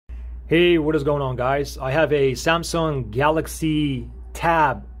Hey, what is going on, guys? I have a Samsung Galaxy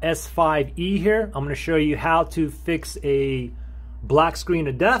Tab S5e here. I'm going to show you how to fix a black screen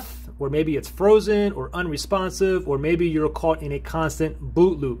of death, or maybe it's frozen or unresponsive, or maybe you're caught in a constant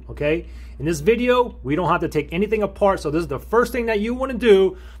boot loop, okay? In this video, we don't have to take anything apart, so this is the first thing that you want to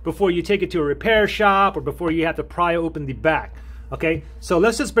do before you take it to a repair shop or before you have to pry open the back, okay? So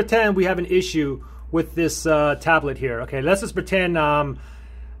let's just pretend we have an issue with this tablet here, okay? Let's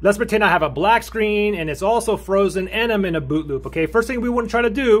pretend I have a black screen and it's also frozen and I'm in a boot loop, okay? First thing we want to try to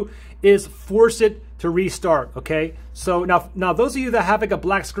do is force it to restart, okay? So now those of you that have like a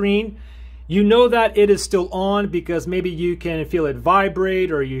black screen, you know that it is still on because maybe you can feel it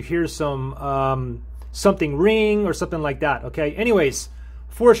vibrate or you hear some something ring or something like that, okay? Anyways,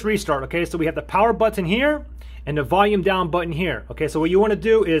 force restart, okay? So we have the power button here and the volume down button here, okay? So what you want to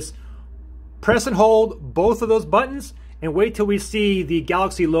do is press and hold both of those buttons and wait till we see the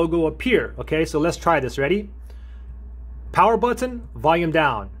Galaxy logo appear, okay? So let's try this, ready? Power button, volume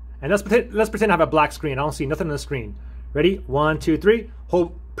down. And let's pretend I have a black screen. I don't see nothing on the screen. Ready? 1, 2, 3.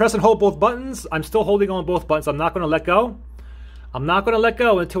 Press and hold both buttons. I'm still holding on both buttons. I'm not gonna let go. I'm not gonna let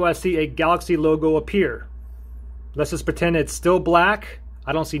go until I see a Galaxy logo appear. Let's just pretend it's still black.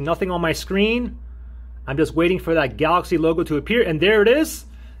 I don't see nothing on my screen. I'm just waiting for that Galaxy logo to appear, and there it is.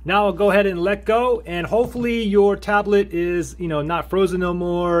 Now I'll go ahead and let go, and hopefully your tablet is, not frozen no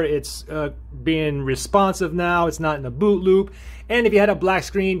more. It's being responsive now. It's not in a boot loop. And if you had a black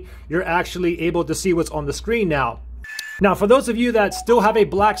screen, you're actually able to see what's on the screen now. Now, for those of you that still have a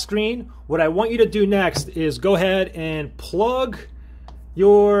black screen, what I want you to do next is go ahead and plug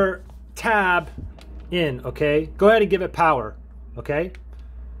your tab in, okay? Go ahead and give it power, okay?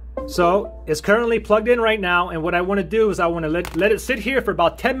 So it's currently plugged in right now, and what I want to do is I want to let it sit here for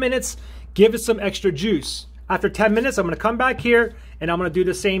about 10 minutes, give it some extra juice. After 10 minutes, I'm going to come back here and I'm going to do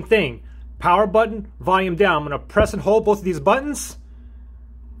the same thing. Power button, volume down. I'm going to press and hold both of these buttons.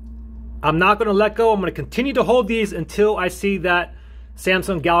 I'm not going to let go. I'm going to continue to hold these until I see that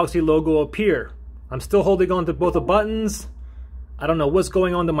Samsung Galaxy logo appear. I'm still holding on to both the buttons. I don't know what's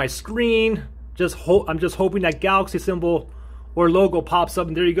going on to my screen. I'm just hoping that Galaxy symbol or logo pops up,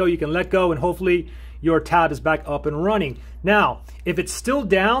 and there you go. You can let go and hopefully your tab is back up and running. Now, if it's still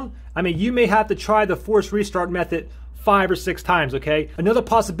down, you may have to try the force restart method 5 or 6 times, okay? Another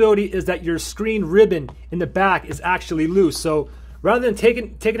possibility is that your screen ribbon in the back is actually loose. So rather than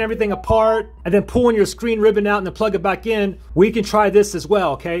taking everything apart and then pulling your screen ribbon out and then plug it back in, we can try this as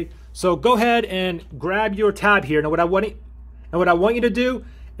well, okay? So go ahead and grab your tab here. Now what I want you to do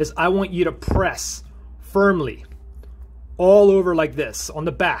is I want you to press firmly all over like this on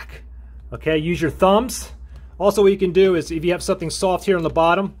the back, okay? Use your thumbs. Also, what you can do is if you have something soft here on the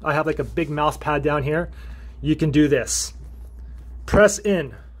bottom, I have like a big mouse pad down here, you can do this. Press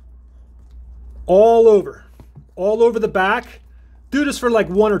in all over the back. Do this for like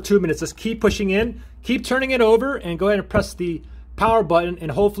 1 or 2 minutes. Just keep pushing in, keep turning it over, and go ahead and press the power button, and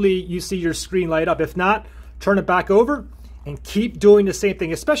hopefully you see your screen light up. If not, turn it back over and keep doing the same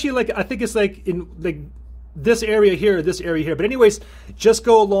thing, especially like, I think it's like in like this area here, this area here. But anyways, just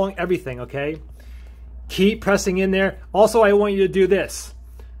go along everything, okay? Keep pressing in there. Also, I want you to do this.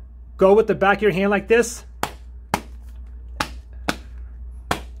 Go with the back of your hand like this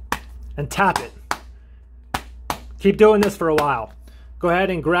and tap it. Keep doing this for a while. Go ahead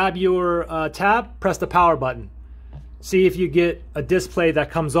and grab your tab, press the power button. See if you get a display that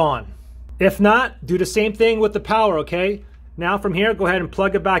comes on. If not, do the same thing with the power, okay? Now from here, go ahead and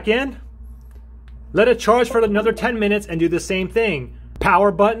plug it back in. Let it charge for another 10 minutes and do the same thing.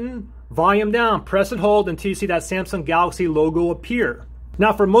 Power button, volume down, press and hold until you see that Samsung Galaxy logo appear.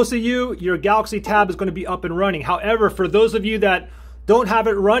 Now for most of you, your Galaxy Tab is going to be up and running. However, for those of you that don't have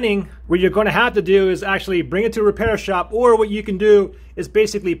it running, what you're going to have to do is actually bring it to a repair shop, or what you can do is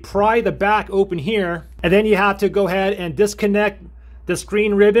basically pry the back open here, and then you have to go ahead and disconnect the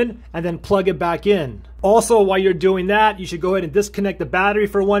screen ribbon and then plug it back in. Also, while you're doing that, you should go ahead and disconnect the battery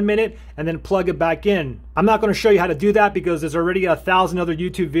for 1 minute and then plug it back in. I'm not going to show you how to do that because there's already 1,000 other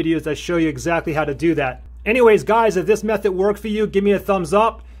YouTube videos that show you exactly how to do that. Anyways, guys, if this method worked for you, give me a thumbs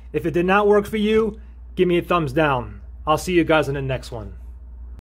up. If it did not work for you, give me a thumbs down. I'll see you guys in the next one.